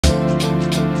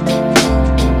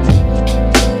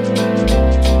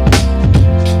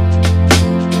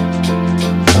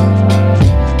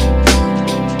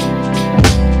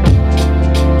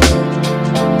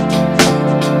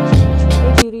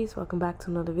back to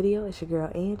another video. It's your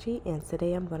girl Angie, and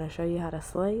today I'm going to show you how to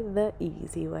slay the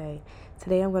easy way.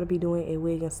 Today I'm going to be doing a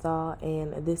wig install,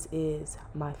 and this is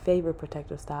my favorite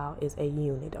protective style, is a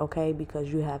unit, okay?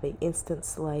 Because you have an instant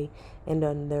slay in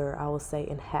under, I would say,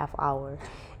 in half hour.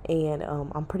 And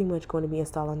I'm pretty much going to be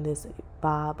installing this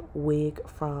bob wig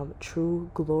from True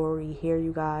Glory Hair,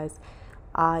 you guys.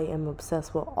 I am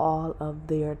obsessed with all of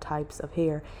their types of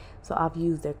hair. So I've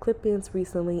used their clip-ins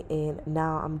recently, and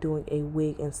now I'm doing a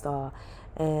wig install.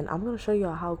 And I'm going to show you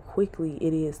how quickly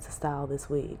it is to style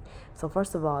this wig. So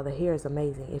first of all, the hair is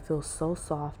amazing. It feels so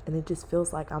soft, and it just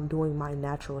feels like I'm doing my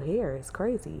natural hair. It's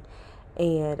crazy.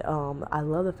 And I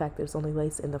love the fact there's only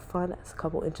lace in the front. It's a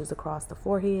couple inches across the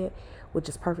forehead, which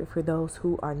is perfect for those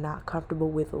who are not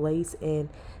comfortable with lace and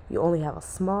you only have a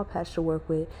small patch to work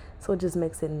with. So it just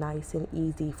makes it nice and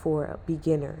easy for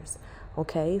beginners.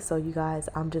 Okay, so you guys,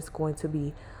 I'm just going to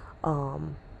be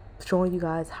showing you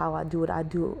guys how I do it. I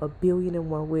do a billion and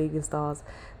one wig installs,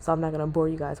 so I'm not going to bore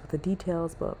you guys with the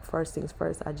details, but first things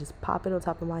first, I just pop it on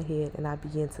top of my head and I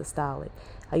begin to style it.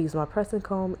 I use my pressing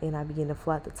comb and I begin to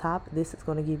flat the top. This is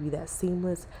going to give you that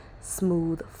seamless,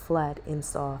 smooth, flat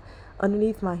install.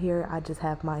 Underneath my hair, I just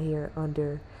have my hair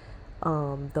under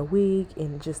the wig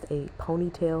in just a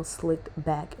ponytail slicked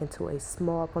back into a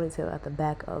small ponytail at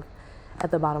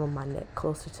the bottom of my neck,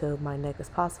 closer to my neck as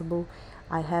possible.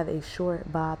 I have a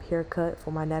short bob haircut for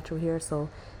my natural hair, so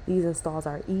these installs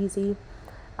are easy.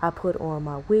 I put on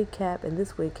my wig cap, and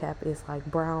this wig cap is like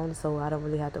brown, so I don't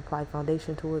really have to apply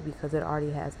foundation to it because it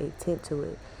already has a tint to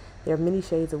it. There are many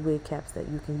shades of wig caps that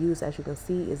you can use. As you can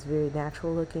see, it's very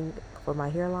natural looking for my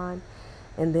hairline.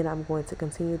 And then I'm going to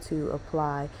continue to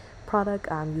apply product.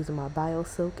 I'm using my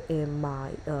BioSilk and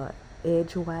my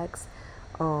Edge Wax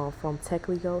from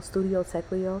Studio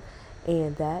Teclio,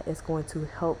 and that is going to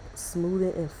help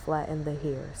smoothen and flatten the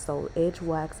hair. So Edge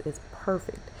Wax is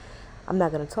perfect. I'm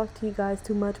not going to talk to you guys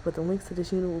too much, but the links to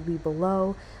this unit will be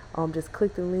below. Just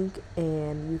click the link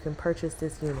and you can purchase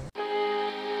this unit.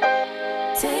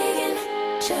 Taking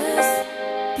just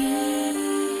be.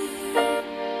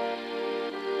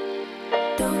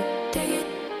 Don't take it.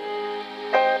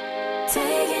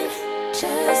 Taking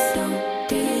just don't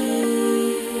be.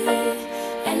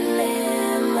 And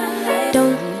live my life.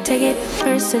 Don't take it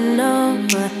personal.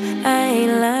 I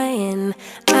ain't lying.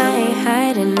 I ain't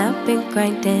hiding. I've been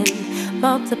grinding,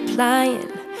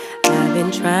 multiplying. I've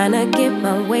been trying to get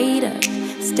my weight up,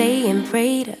 staying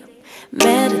prayed up,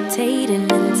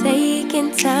 meditating and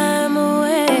taking time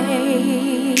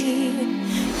away.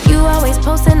 You always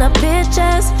posting up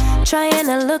pictures, trying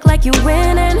to look like you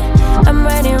winning. I'm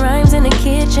writing rhymes in the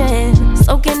kitchen,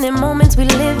 soaking in moments we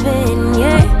live in.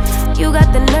 Yeah, you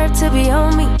got the nerve to be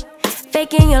on me,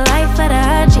 faking your life for the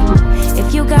IG.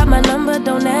 If you got my number,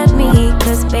 don't add me,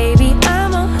 cause baby,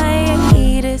 I'm on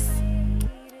hiatus.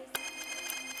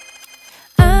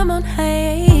 I'm on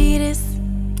hiatus.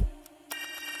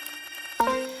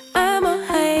 I'm on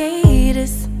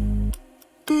hiatus.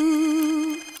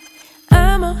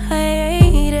 I'm on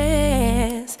hiatus.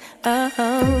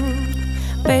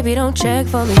 Baby, don't check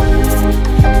for me.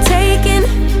 Taking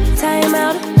time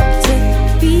out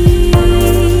to be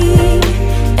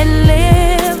and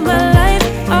live my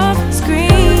life off screen.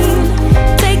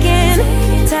 Taking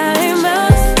time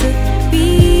out to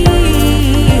be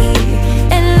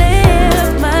and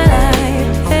live my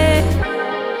life. Hey.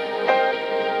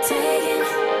 Taking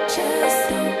just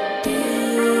don't be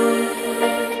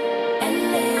and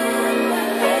live my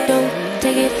life. Don't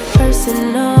take it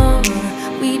personal.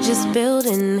 We just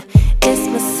building. It's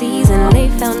my season. Lay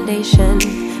foundation.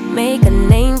 Make a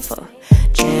name for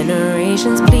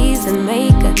generations, please, and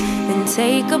make a, then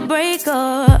take a break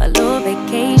or a little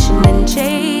vacation and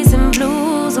chasing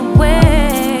blues away.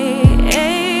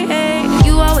 Hey, hey.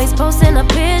 You always posting up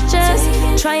pictures,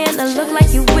 trying to look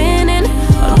like you winning,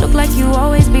 or look like you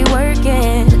always be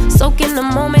working, soaking the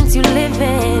moments you live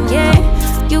in. Yeah,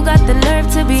 you got the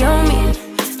nerve to be on me,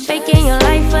 faking your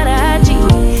life for the IG.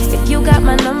 If you got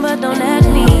my number, don't add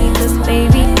me, cause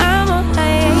baby, I'm on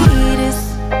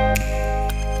hiatus.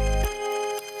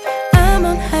 I'm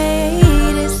on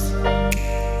hiatus.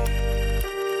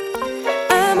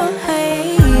 I'm on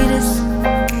hiatus.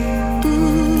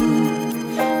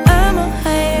 I'm on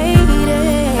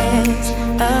hiatus.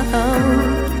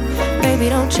 Baby,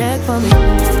 don't check for me.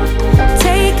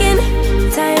 Taking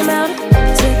time out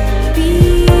to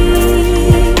be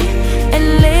and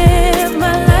live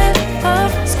my life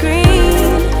off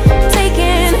screen.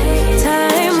 Taking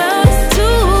time out to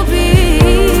be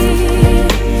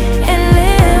and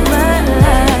live my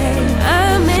life.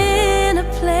 I'm in a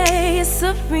place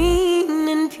serene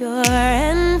and pure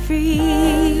and free.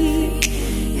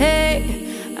 Hey,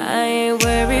 I ain't ain't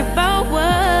worried about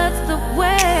what's the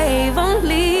wave,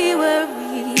 only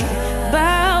worry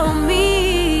about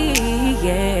me,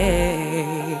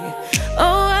 yeah.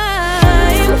 Oh,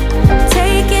 I'm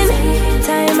taking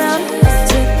time out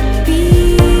to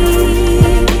be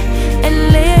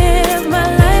and live my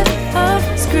life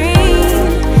off screen,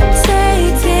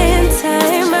 taking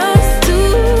time out to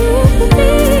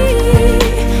be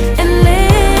and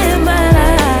live my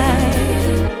life.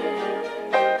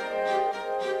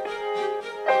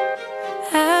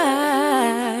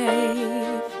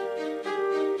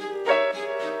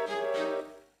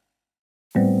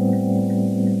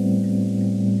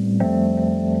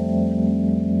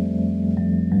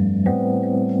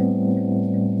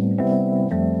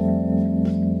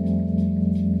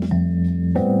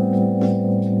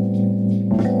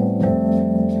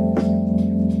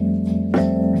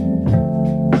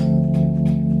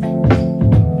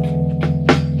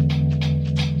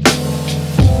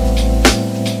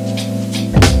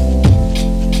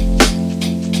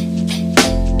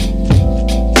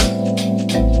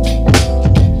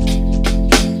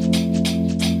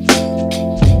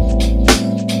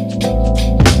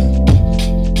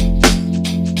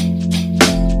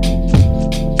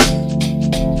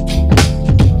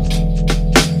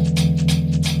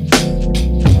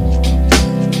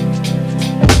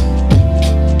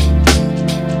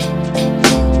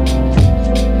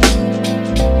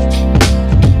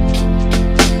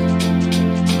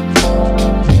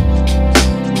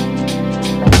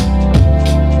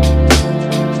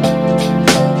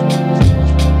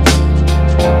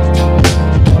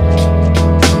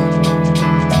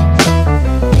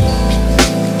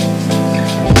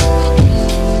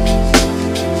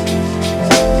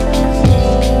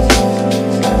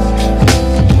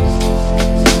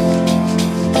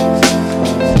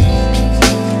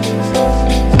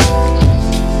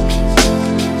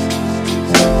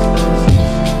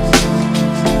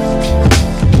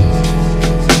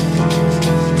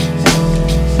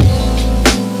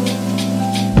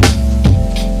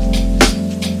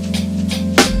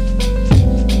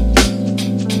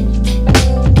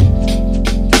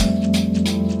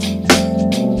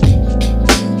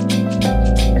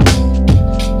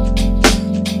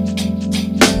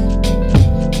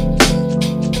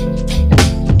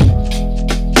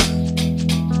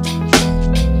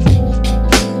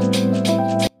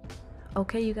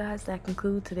 Okay, you guys, that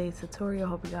concludes today's tutorial.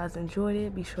 Hope you guys enjoyed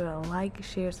it. Be sure to like,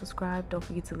 share, subscribe. Don't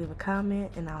forget to leave a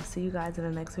comment, and I'll see you guys in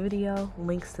the next video.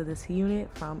 Links to this unit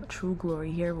from True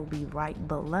Glory here will be right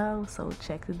below, so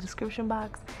check the description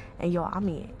box. And y'all, I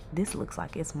mean, this looks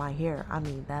like it's my hair. I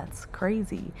mean, that's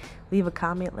crazy. Leave a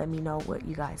comment, let me know what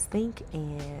you guys think,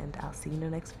 and I'll see you in the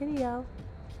next video.